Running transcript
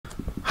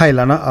Hi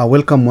learner,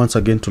 welcome once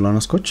again to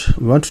Learner's Coach.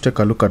 We want to take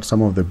a look at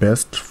some of the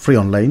best free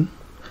online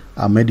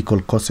medical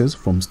courses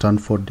from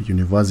Stanford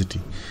University.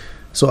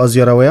 So as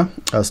you are aware,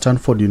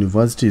 Stanford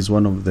University is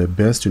one of the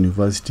best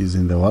universities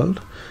in the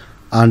world,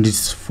 and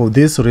it's for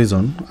this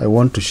reason I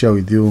want to share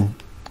with you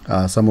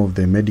some of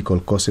the medical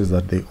courses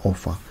that they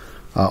offer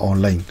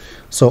online.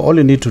 So all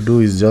you need to do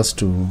is just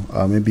to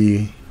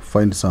maybe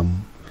find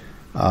some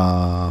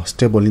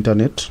stable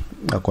internet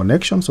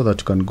connection so that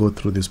you can go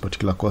through these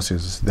particular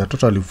courses. They're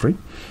totally free,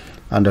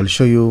 and I'll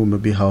show you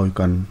maybe how you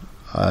can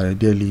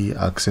ideally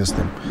access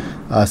them.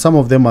 Some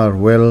of them are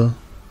well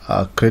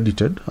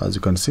credited, as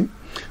you can see.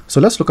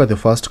 So let's look at the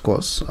first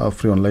course,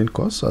 free online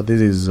course. This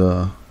is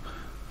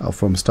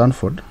from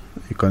Stanford.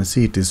 You can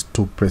see it is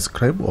to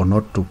prescribe or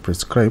not to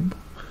prescribe.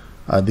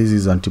 This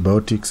is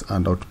antibiotics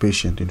and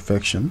outpatient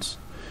infections,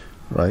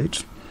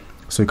 right?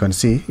 So you can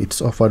see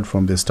it's offered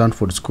from the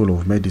Stanford School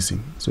of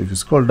Medicine. So if you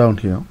scroll down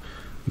here,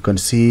 you can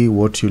see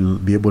what you'll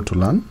be able to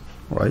learn,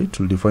 right?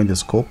 Will define the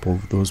scope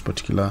of those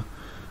particular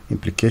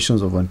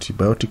implications of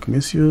antibiotic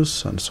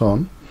misuse and so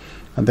on.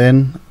 And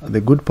then the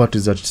good part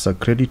is that it's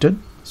accredited.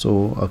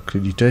 So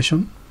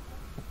accreditation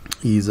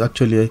is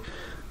actually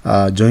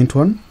a joint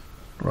one,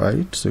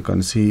 right? So you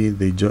can see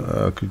the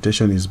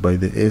accreditation is by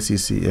the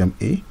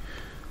ACCME.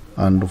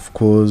 And of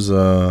course,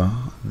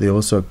 they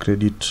also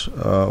accredit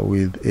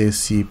with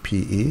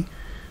ACPE,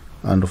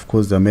 and of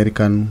course the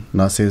American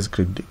Nurses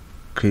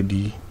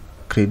Credentialing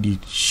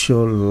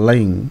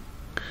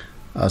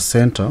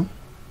Center,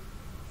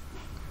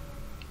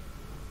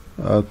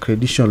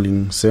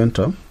 Credentialing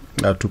Center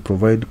to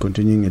provide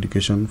continuing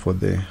education for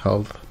the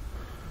health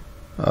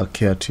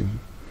care team.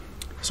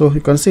 So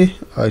you can see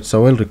it's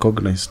a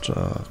well-recognized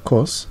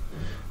course.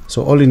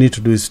 So all you need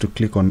to do is to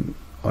click on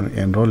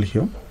enroll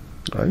here,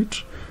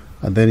 right?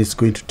 And then it's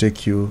going to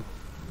take you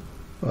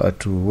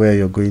to where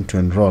you're going to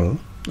enroll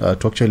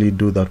to actually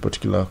do that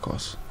particular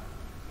course.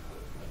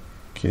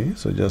 Okay,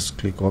 so just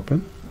click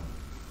open.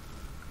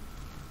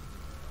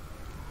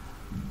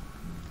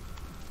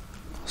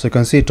 So you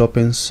can see it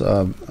opens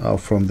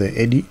from the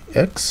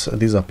edX.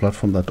 This is a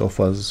platform that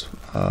offers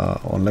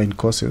online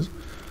courses.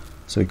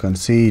 So you can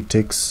see it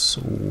takes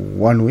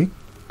 1 week.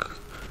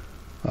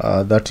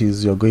 That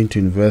is, you're going to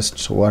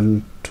invest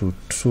 1 to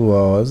 2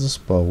 hours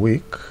per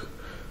week.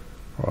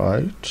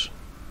 Right,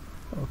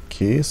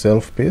 okay,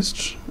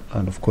 self-paced,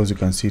 and of course you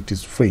can see it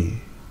is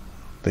free.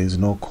 There is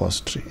no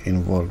cost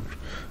involved.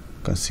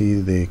 You can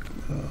see the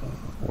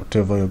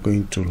whatever you're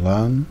going to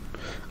learn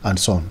and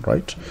so on,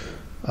 right?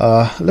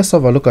 Let's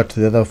have a look at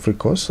the other free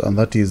course, and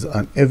that is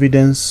an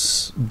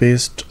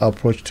evidence-based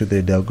approach to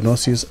the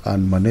diagnosis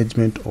and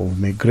management of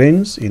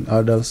migraines in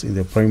adults in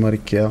the primary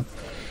care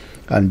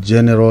and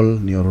general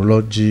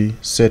neurology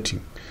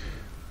setting.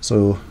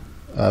 So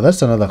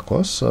that's another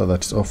course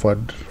that is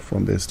offered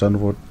from the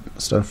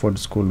Stanford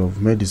School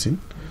of Medicine.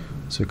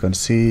 So you can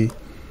see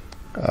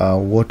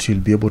what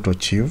you'll be able to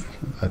achieve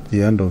at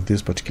the end of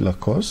this particular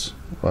course,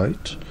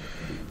 right?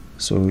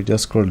 So we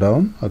just scroll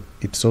down.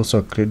 It's also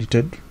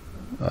accredited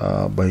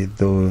by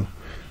the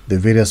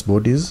various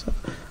bodies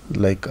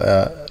like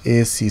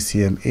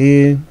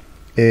ACCMA,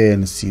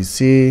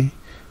 ANCC,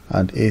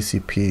 and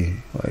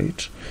ACP,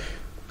 right?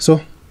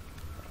 So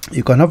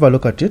you can have a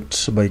look at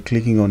it by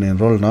clicking on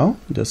enroll now.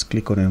 Just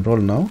click on enroll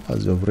now,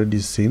 as you've already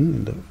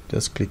seen.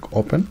 Just click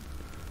open.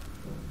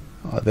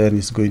 Then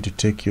it's going to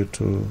take you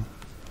to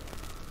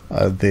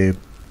the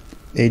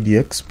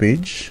ADX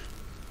page.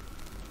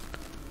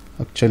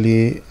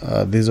 Actually,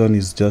 this one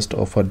is just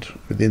offered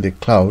within the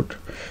cloud.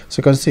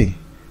 So you can see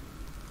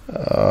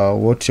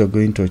what you're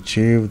going to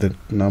achieve, the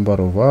number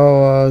of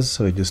hours.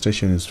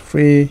 Registration is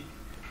free,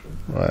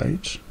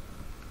 right?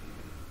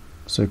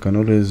 So you can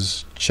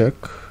always check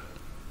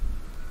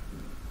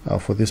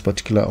for this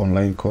particular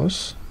online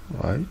course,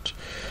 right?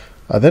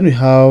 Then we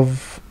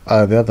have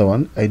the other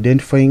one,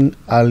 identifying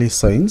early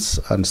signs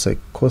and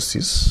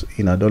psychosis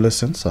in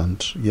adolescents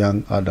and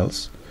young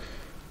adults,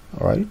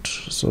 right?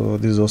 So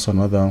this is also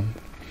another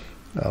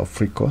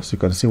free course. You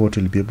can see what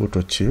you'll be able to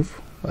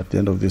achieve at the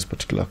end of this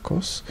particular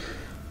course,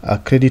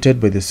 accredited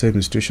by the same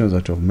institutions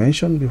that I've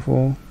mentioned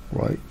before,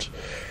 right?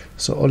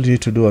 So all you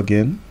need to do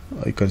again,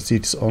 you can see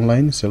it's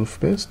online,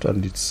 self-paced,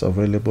 and it's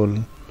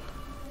available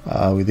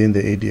within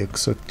the ADX.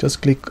 So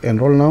just click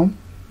enroll now,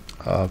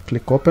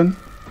 click open,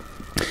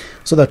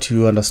 so that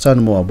you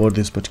understand more about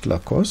this particular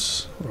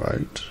course,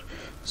 right?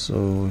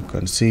 So you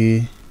can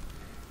see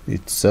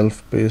it's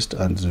self-paced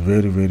and it's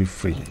very, very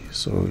free.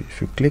 So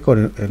if you click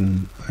on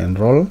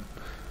enroll,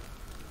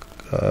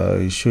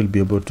 you should be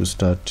able to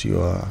start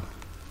your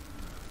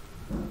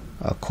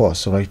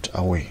course right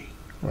away,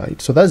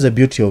 right? So that's the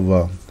beauty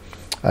of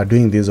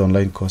doing these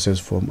online courses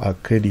from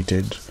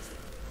accredited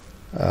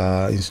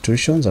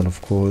institutions and of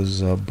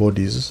course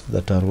bodies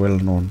that are well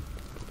known.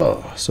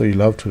 So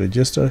you'll have to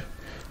register,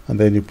 and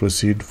then you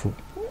proceed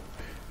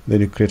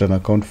then you create an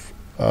account,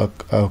 a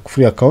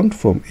free account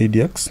from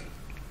ADX,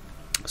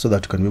 so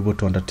that you can be able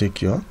to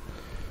undertake your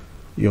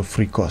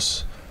free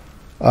course.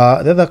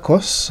 The other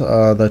course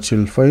that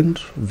you'll find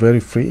very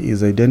free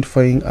is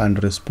identifying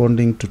and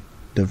responding to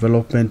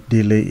development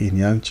delay in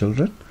young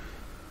children,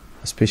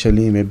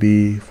 especially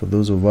maybe for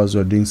those of us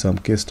who are doing some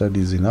case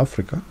studies in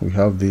Africa. We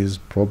have this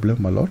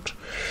problem a lot.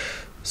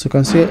 So you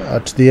can see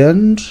at the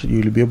end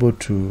you'll be able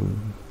to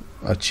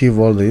achieve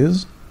all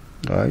these,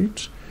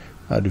 right?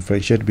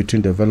 Differentiate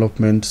between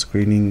development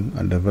screening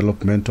and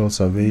developmental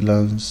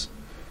surveillance.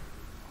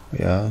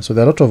 So there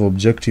are a lot of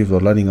objectives or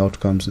learning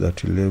outcomes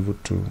that you'll be able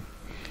to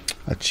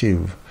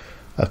achieve.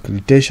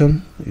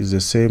 Accreditation is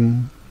the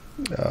same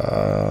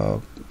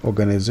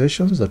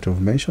organizations that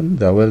we've mentioned.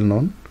 They are well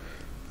known: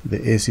 the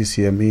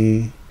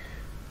ACCME,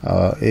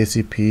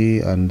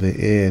 ACP, and the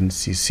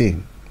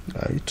ANCC,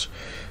 right?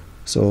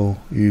 So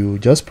you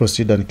just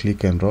proceed and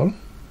click enroll,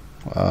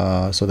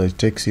 so that it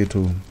takes you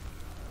to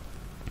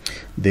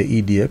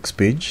the EDX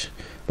page.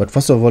 But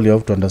first of all, you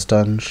have to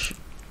understand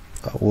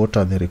what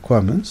are the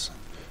requirements,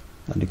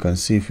 and you can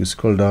see if you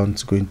scroll down,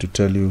 it's going to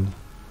tell you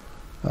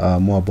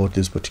more about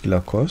this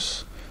particular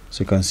course.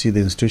 So you can see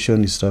the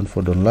institution is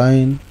Stanford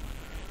Online,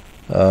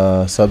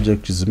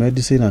 subject is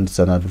medicine, and it's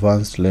an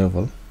advanced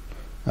level,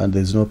 and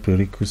there's no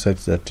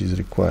prerequisites that is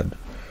required.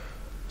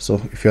 So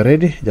if you're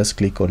ready, just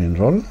click on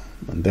enroll,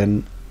 and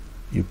then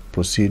you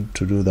proceed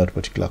to do that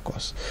particular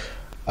course.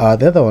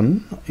 The other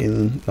one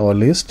in our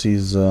list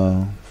is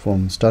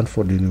from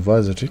Stanford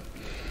University,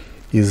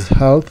 is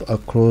health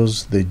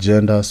across the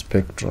gender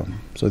spectrum.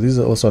 So this is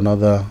also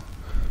another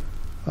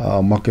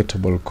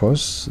marketable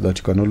course that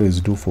you can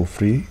always do for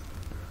free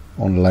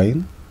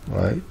online,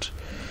 right?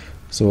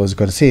 So as you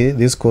can see,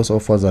 this course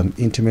offers an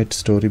intimate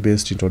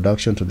story-based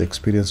introduction to the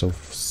experience of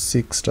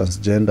 6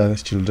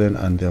 transgender children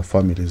and their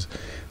families.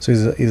 So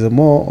it's a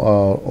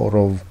more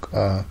of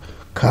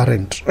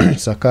current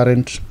it's a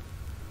current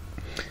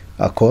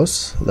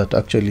course that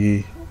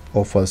actually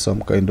offers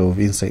some kind of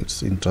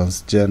insights in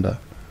transgender,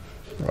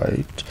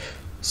 right?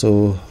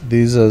 So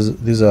these are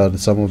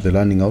some of the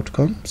learning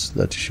outcomes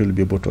that you should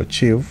be able to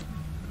achieve.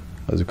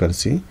 As you can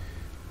see,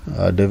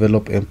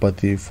 develop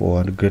empathy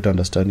for a great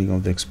understanding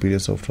of the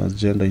experience of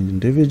transgender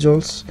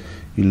individuals.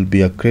 You'll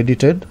be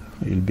accredited,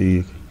 you'll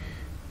be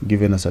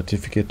given a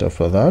certificate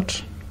after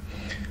that.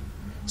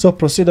 So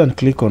proceed and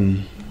click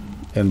on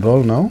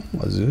enroll now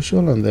as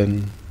usual, and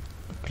then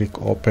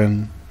click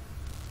open.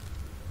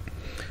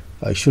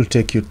 I should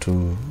take you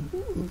to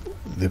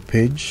the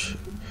page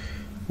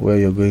where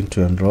you're going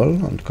to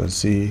enroll, and you can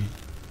see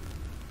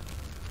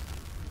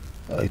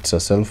it's a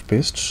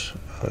self-paced,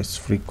 it's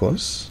free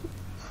course,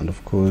 and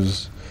of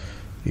course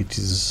it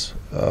is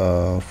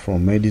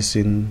from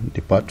medicine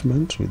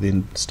department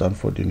within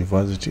Stanford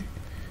University,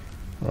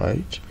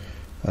 right?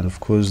 And of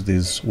course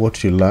there's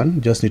what you learn.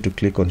 You just need to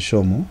click on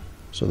show more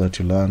so that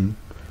you learn,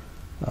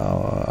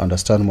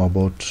 understand more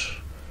about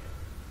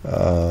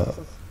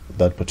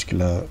that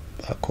particular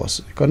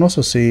course. You can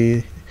also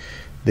see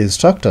the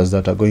instructors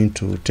that are going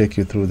to take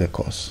you through the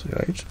course,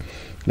 right?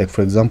 Like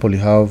for example, you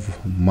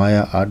have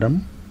Maya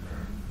Adam.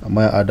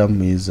 Maya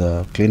Adam is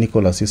a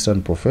clinical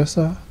assistant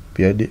professor,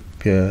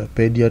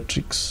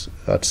 pediatrics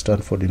at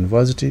Stanford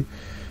University.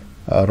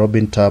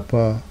 Robin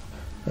Tapper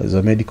is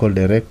a medical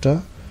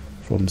director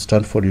from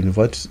Stanford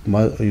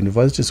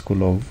University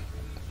School of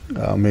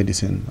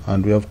Medicine.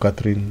 And we have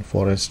Catherine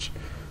Forrest,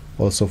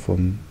 also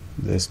from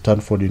the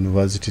Stanford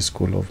University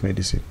School of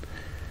Medicine.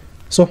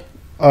 So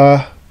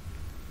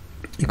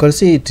you can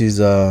see it is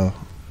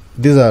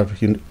these are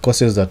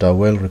courses that are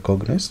well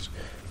recognized,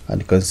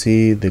 and you can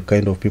see the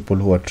kind of people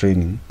who are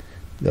training.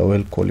 They are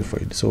well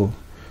qualified. So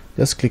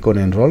just click on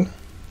enroll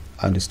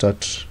and you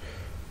start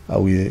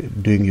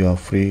with doing your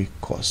free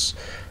course.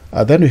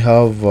 Then we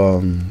have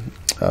the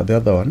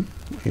other one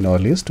in our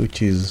list,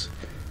 which is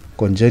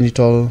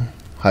congenital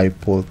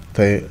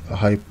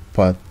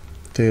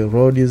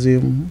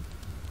hyperthyroidism,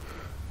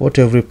 what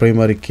every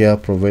primary care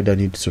provider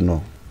needs to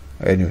know.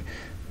 Anyway,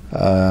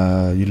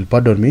 you'll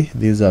pardon me,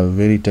 these are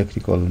very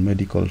technical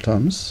medical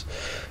terms.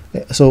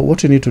 So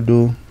what you need to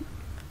do,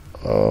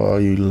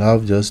 you'll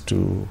have just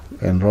to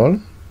enroll.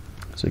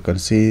 So you can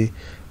see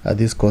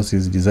this course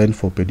is designed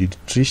for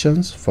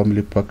pediatricians,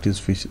 family practice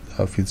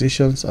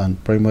physicians,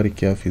 and primary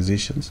care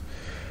physicians.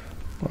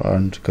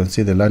 And you can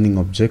see the learning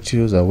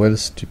objectives are well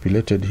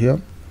stipulated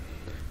here,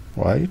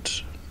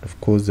 right?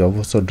 Of course, they have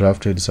also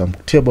drafted some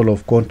table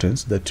of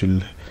contents that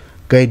will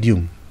guide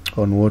you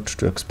on what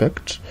to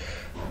expect.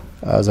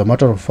 As a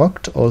matter of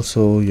fact,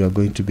 also you are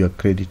going to be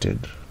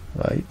accredited,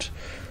 right?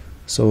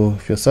 So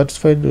if you're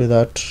satisfied with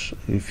that,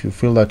 if you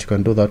feel that you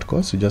can do that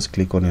course, you just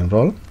click on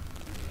enroll,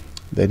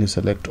 then you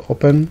select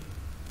open,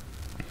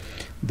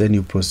 then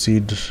you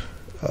proceed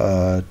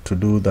to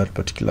do that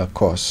particular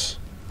course.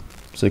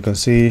 So you can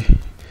see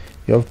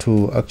you have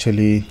to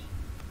actually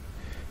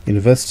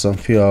invest some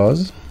few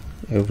hours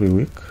every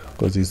week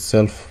because it's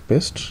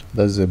self-paced.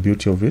 That's the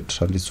beauty of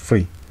it, and it's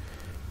free.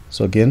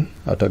 So again,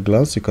 at a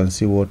glance, you can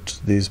see what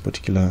this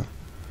particular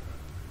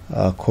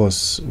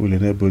course will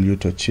enable you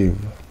to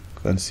achieve.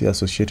 You can see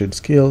associated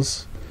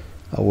skills,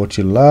 what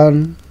you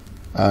learn,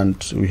 and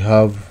we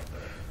have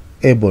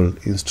able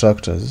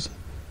instructors,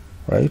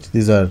 right?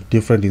 These are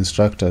different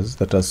instructors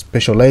that are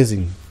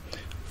specializing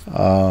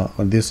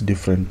on these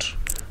different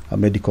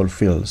medical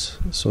fields.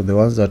 So the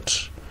ones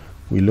that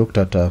we looked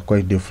at are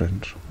quite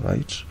different,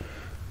 right?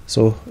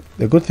 So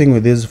the good thing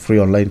with these free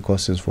online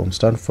courses from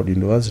Stanford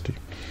University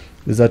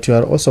is that you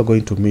are also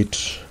going to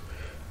meet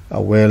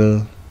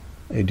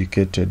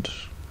well-educated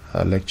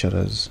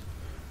lecturers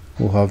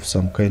who have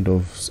some kind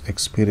of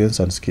experience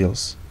and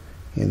skills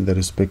in the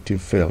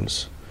respective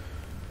fields.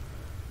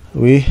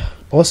 We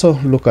also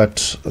look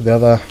at the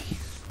other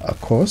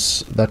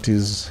course, that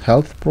is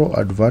Health Pro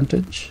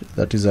Advantage,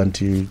 that is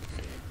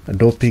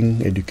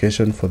anti-doping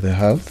education for the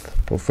health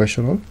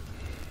professional,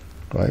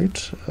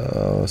 right?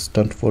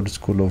 Stanford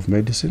School of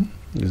Medicine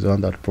is the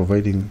one that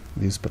providing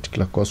this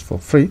particular course for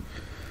free.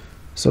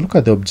 So look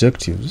at the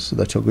objectives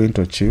that you're going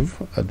to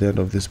achieve at the end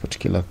of this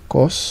particular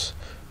course.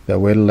 They're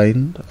well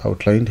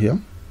outlined here,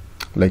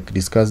 like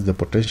discuss the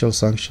potential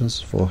sanctions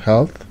for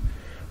health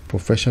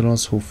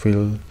professionals who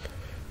fail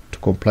to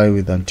comply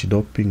with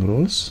anti-doping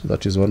rules.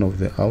 That is one of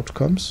the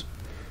outcomes.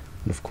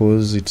 And of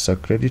course, it's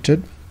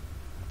accredited.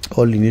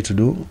 All you need to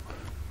do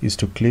is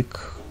to click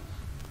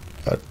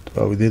at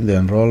within the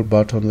enroll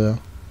button there,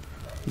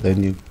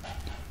 then you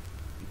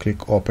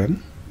click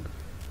open.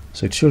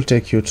 So it should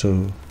take you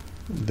to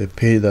the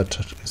page that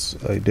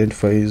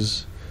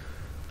identifies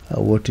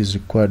what is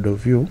required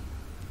of you.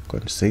 You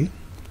can see,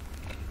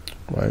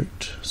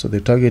 right? So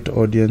the target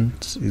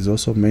audience is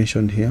also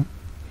mentioned here,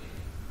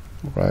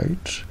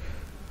 right?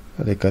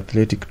 Like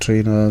athletic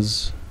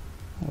trainers,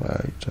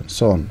 right, and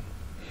so on.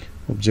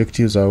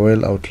 Objectives are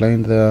well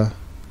outlined there,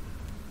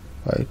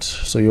 right?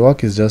 So your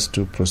work is just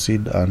to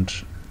proceed and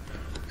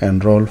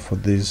enroll for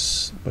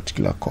this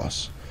particular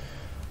course.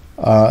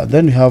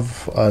 Then we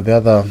have the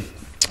other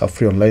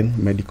free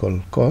online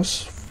medical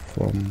course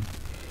from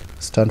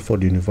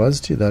Stanford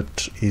University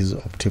that is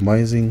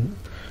optimizing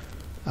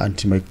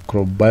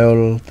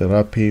antimicrobial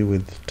therapy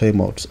with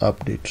timeouts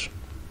update,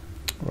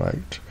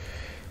 right?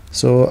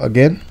 So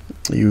again,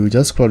 you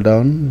just scroll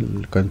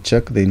down, you can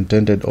check the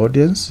intended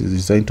audience is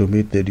designed to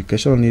meet the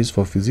educational needs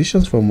for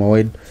physicians from a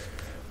wide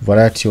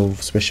variety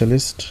of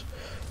specialities,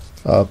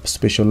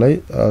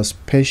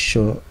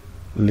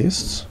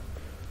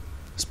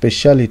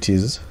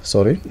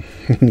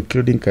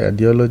 including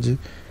cardiology,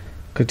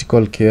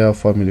 critical care,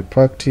 family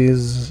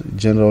practice,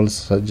 general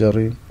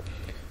surgery,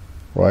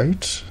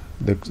 right?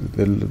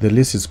 The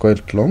list is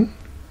quite long,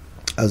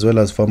 as well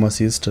as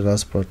pharmacists,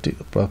 nurse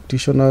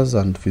practitioners,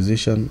 and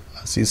physician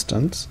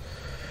assistants.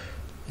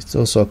 It's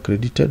also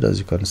accredited, as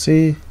you can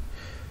see.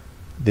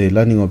 The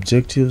learning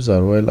objectives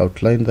are well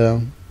outlined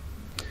there.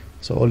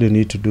 So all you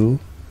need to do,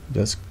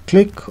 just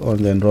click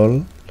on the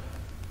enroll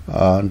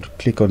and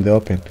click on the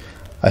open.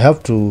 I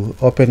have to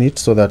open it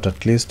so that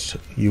at least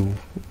you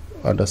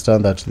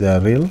understand that they are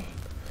real,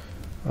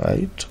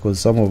 right? Because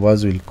some of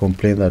us will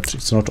complain that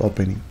it's not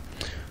opening.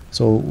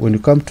 So when you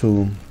come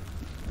to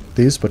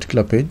this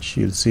particular page,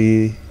 you'll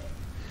see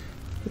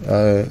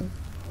the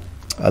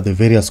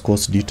various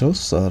course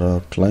details are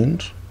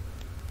outlined.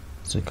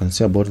 So you can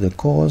see about the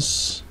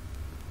course,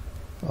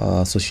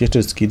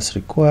 associated skills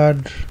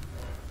required,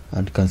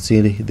 and you can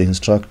see the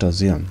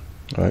instructors here,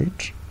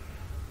 right?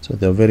 So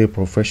they're very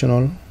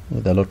professional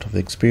with a lot of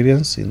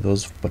experience in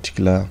those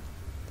particular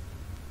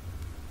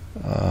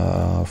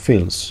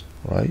fields,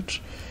 right?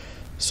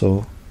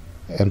 So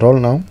enroll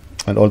now,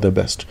 and all the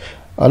best.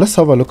 Let's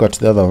have a look at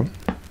the other one.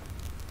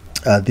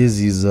 This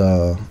is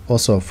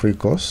also a free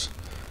course,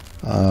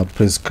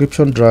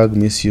 prescription drug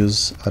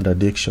misuse and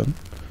addiction.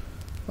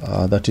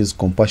 That is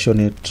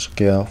compassionate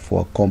care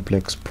for a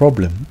complex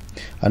problem.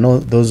 I know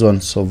those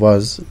ones of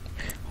us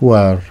who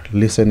are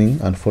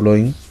listening and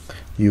following,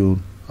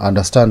 you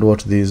understand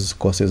what these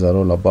courses are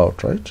all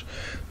about, right?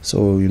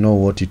 So you know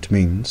what it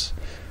means.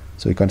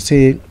 So you can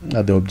see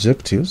the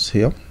objectives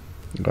here,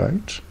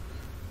 right?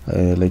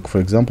 Like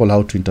for example,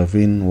 how to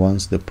intervene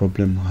once the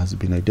problem has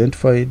been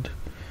identified.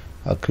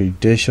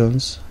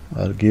 Accreditations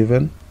are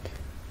given,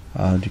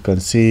 and you can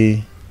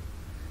see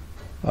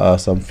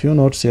some few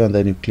notes here, and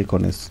then you click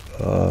on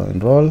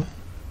enroll,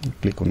 you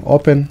click on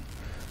open.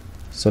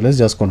 So let's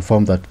just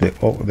confirm that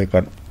they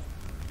can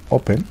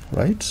open,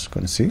 right? You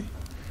can see.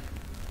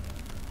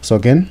 So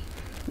again,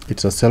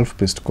 it's a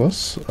self-paced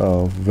course,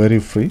 very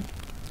free,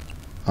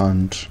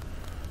 and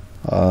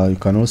you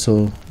can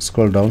also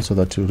scroll down so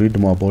that you read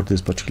more about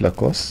this particular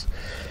course.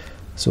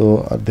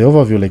 So the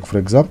overview, like for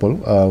example,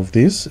 of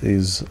this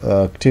is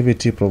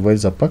activity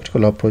provides a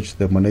practical approach to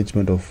the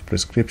management of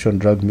prescription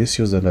drug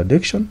misuse and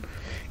addiction,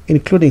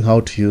 including how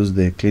to use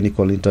the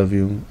clinical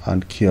interview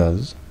and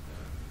cures,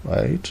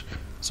 right?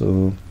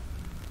 So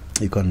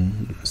you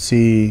can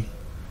see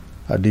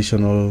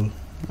additional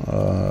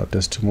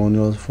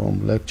testimonials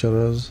from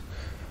lecturers,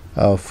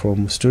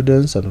 from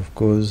students, and of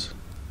course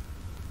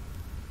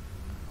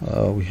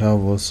we have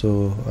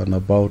also an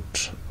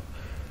about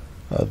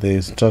the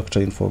instructor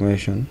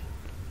information.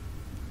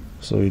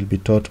 So you'll be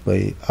taught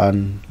by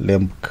Anne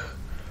Lemk.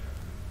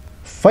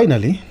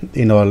 Finally,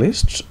 in our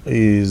list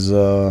is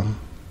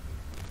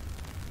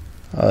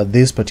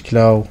this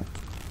particular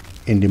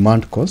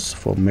in-demand course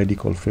for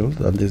medical field,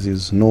 and this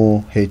is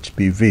no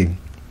HCV.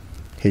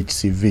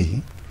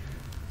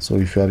 So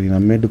if you are in a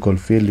medical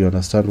field, you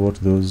understand what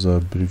those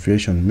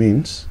abbreviation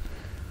means,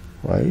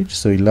 right?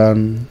 So you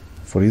learn,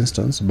 for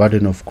instance,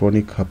 burden of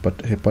chronic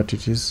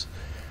hepatitis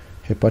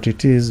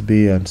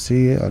B and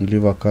C, and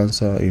liver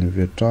cancer in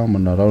Vietnam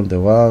and around the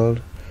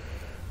world,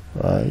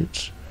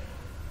 right?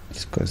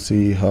 You can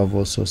see you have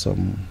also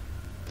some.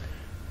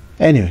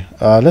 Anyway,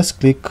 let's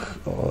click.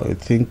 I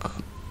think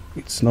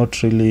it's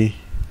not really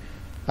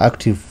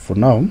active for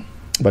now,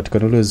 but you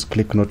can always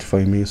click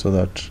notify me, so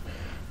that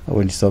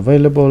when it's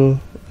available,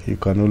 you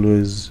can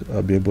always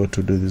be able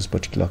to do this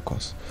particular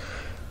course.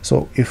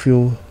 So if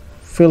you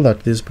feel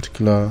that this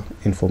particular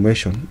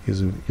information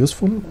is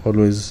useful,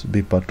 always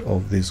be part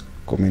of this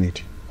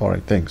community. All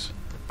right, thanks.